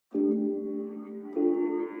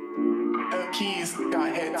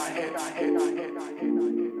I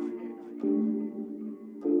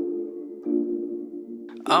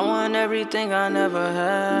want everything I never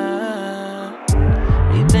had.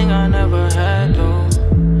 Everything I never had, though.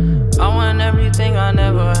 I want everything I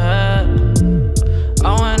never had.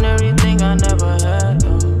 I want everything I never had,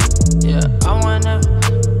 though. Yeah, I want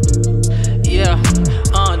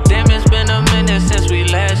damn, it's been a minute since we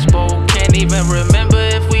last spoke. Can't even remember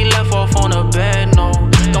if we left off on a bad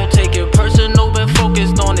note. Don't take it personal, been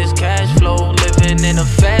focused on this cash flow. Living in a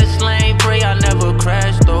fast lane, pray I never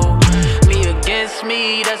crash, though. Me against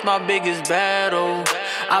me, that's my biggest battle.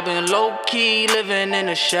 I've been low-key, living in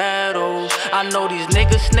the shadows. I know these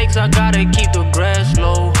niggas snakes, I gotta keep the grass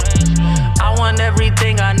low. I want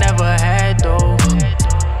everything I never had, though.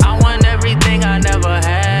 I want everything I never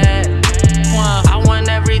had. I want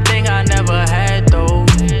everything I never had, though.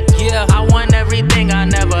 Yeah, I want everything I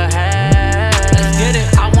never had. Let's get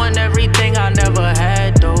it. I want everything I never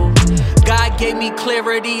had, though. God gave me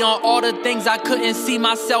clarity on all the things I couldn't see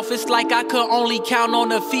myself. It's like I could only count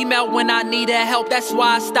on a female when I needed help. That's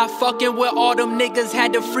why I stopped fucking with all them niggas.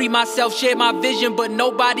 Had to free myself, share my vision, but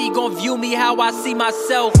nobody gon' view me how I see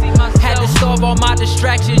myself. Had to solve all my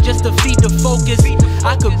distractions just to feed the focus.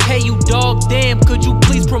 I could pay you, dog, damn, could you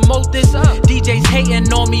please promote this? DJs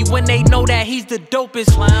hating on me when they know that he's the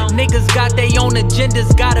dopest. Niggas got their own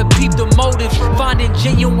agendas, gotta peep the motives. Finding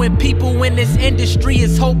genuine people in this industry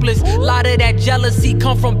is hopeless. Lot of that jealousy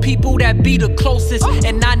come from people that be the closest.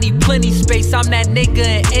 And I need plenty space, I'm that nigga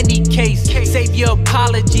in any case. Save your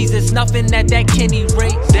apologies, it's nothing that can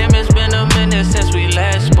erase. Damn, it's been a minute since we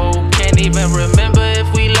last spoke. Can't even remember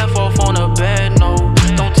if we left off on a bad note.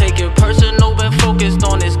 Don't take it personal, been focused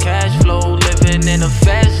on this cash flow. Living in a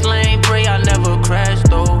fast lane, pray I never crash,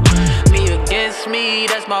 though. Me against me,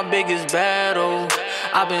 that's my biggest battle.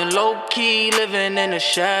 I've been low-key, living in the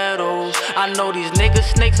shadows. I know these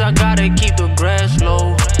niggas snakes, I gotta keep the grass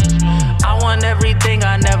low. I want everything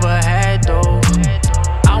I never had, though.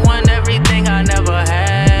 I want everything I never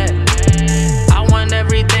had. I want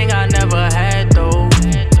everything I never had, though.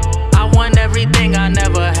 I want everything I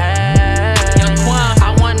never had.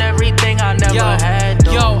 I want everything I never had,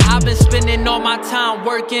 though. Yo, I've been spending all my time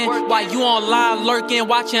working while you online lurking,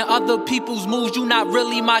 watching other people's moves. You not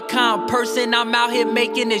really my kind of person. I'm out here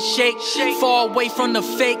making it shake. Far away from the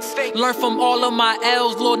fakes. Learn from all of my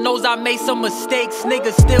L's. Lord knows I made some mistakes.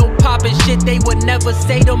 Niggas still popping shit they would never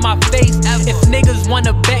say to my face. If niggas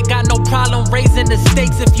wanna bet, got no problem raising the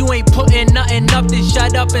stakes. If you ain't putting nothing up, then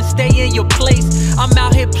shut up and stay in your place. I'm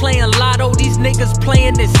out here playing lotto, these niggas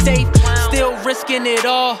playing it safe. Still risking it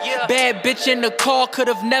all. Bad bitch in the car,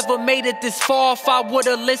 could've never made it this far if I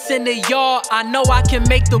would've listened to y'all. I know I can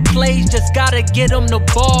make the plays, just gotta get them the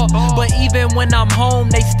ball. But even when I'm home,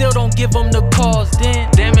 they still don't give them the calls.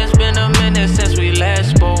 Damn, it's been a minute since we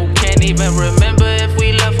last spoke. Can't even remember if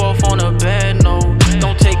we left off on a bad note.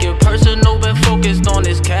 Don't take it personal, been focused on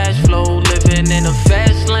this cash flow. Living in a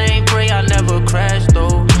fast lane, pray I never crash,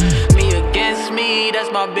 though. Me against me,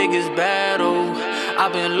 that's my biggest battle.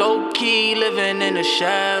 I've been low-key, living in the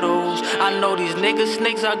shadows. I know these niggas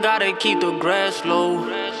snakes, I gotta keep the grass low.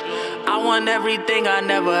 I want everything I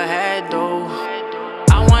never had, though.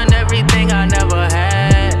 I want everything I never had.